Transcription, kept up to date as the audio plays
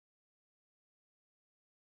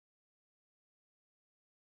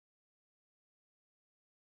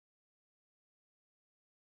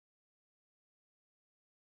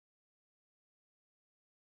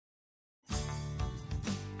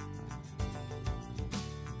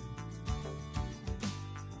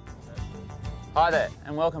Hi there,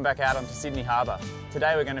 and welcome back out onto Sydney Harbour.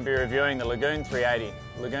 Today we're going to be reviewing the Lagoon 380,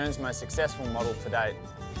 Lagoon's most successful model to date.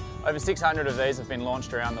 Over 600 of these have been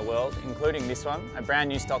launched around the world, including this one, a brand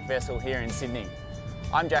new stock vessel here in Sydney.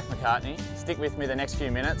 I'm Jack Macartney. Stick with me the next few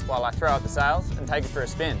minutes while I throw up the sails and take it for a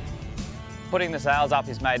spin. Putting the sails up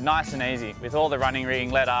is made nice and easy, with all the running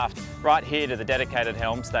rigging led aft right here to the dedicated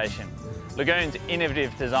helm station. Lagoon's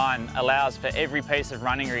innovative design allows for every piece of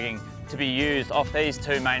running rigging to be used off these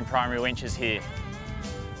two main primary winches here.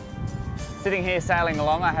 Sitting here sailing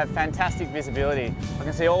along, I have fantastic visibility. I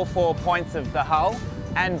can see all 4 points of the hull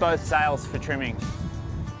and both sails for trimming.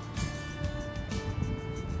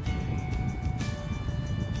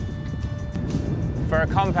 For a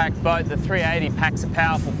compact boat, the 380 packs a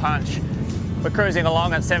powerful punch. We're cruising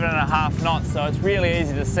along at 7.5 knots, so it's really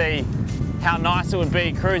easy to see how nice it would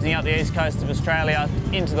be cruising up the east coast of Australia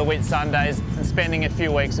into the Whitsundays and spending a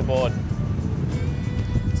few weeks aboard.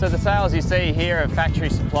 So the sails you see here are factory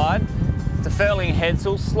supplied. It's a furling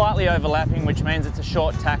headsail, slightly overlapping, which means it's a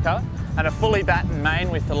short tacker, and a fully battened main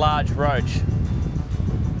with the large roach.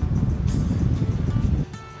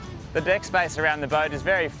 The deck space around the boat is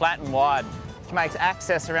very flat and wide, which makes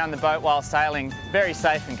access around the boat while sailing very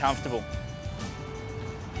safe and comfortable.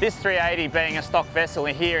 This 380, being a stock vessel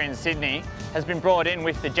here in Sydney, has been brought in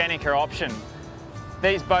with the Jenica option.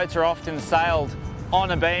 These boats are often sailed on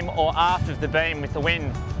a beam or aft of the beam with the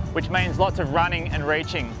wind, which means lots of running and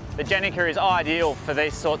reaching. The Jenica is ideal for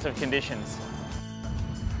these sorts of conditions.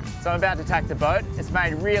 So I'm about to tack the boat. It's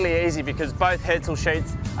made really easy because both headsail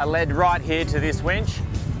sheets are led right here to this winch.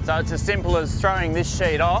 So it's as simple as throwing this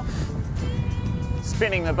sheet off,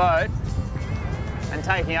 spinning the boat, and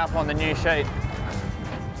taking up on the new sheet.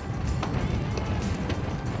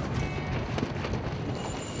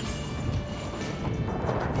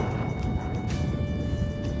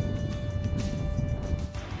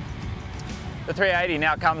 The 380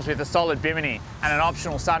 now comes with a solid bimini and an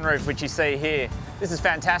optional sunroof, which you see here. This is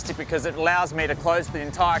fantastic because it allows me to close the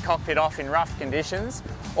entire cockpit off in rough conditions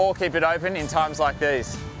or keep it open in times like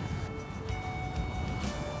these.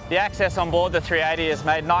 The access on board the 380 is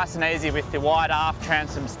made nice and easy with the wide aft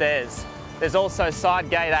transom stairs. There's also side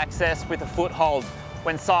gate access with a foothold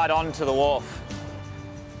when side on to the wharf.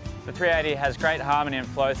 The 380 has great harmony and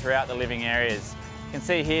flow throughout the living areas. You can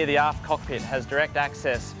see here the aft cockpit has direct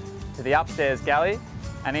access to the upstairs galley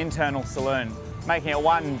and internal saloon, making it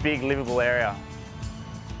one big livable area.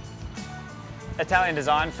 Italian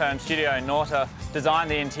design firm Studio Norta designed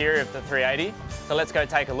the interior of the 380, so let's go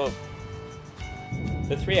take a look.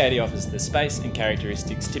 The 380 offers the space and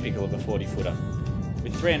characteristics typical of a 40-footer.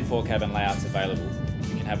 With 3 and 4 cabin layouts available,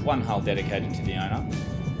 you can have one hull dedicated to the owner,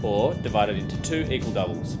 or divided into 2 equal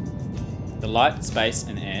doubles. The light, space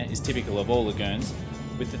and air is typical of all Lagoons,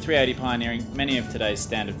 with the 380 pioneering many of today's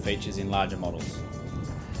standard features in larger models.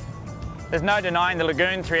 There's no denying the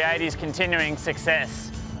Lagoon 380's continuing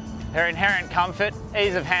success. Her inherent comfort,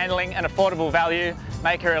 ease of handling and affordable value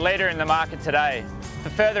make her a leader in the market today.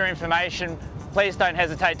 For further information, please don't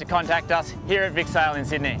hesitate to contact us here at VICSAIL in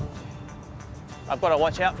Sydney. I've got to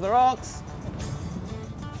watch out for the rocks.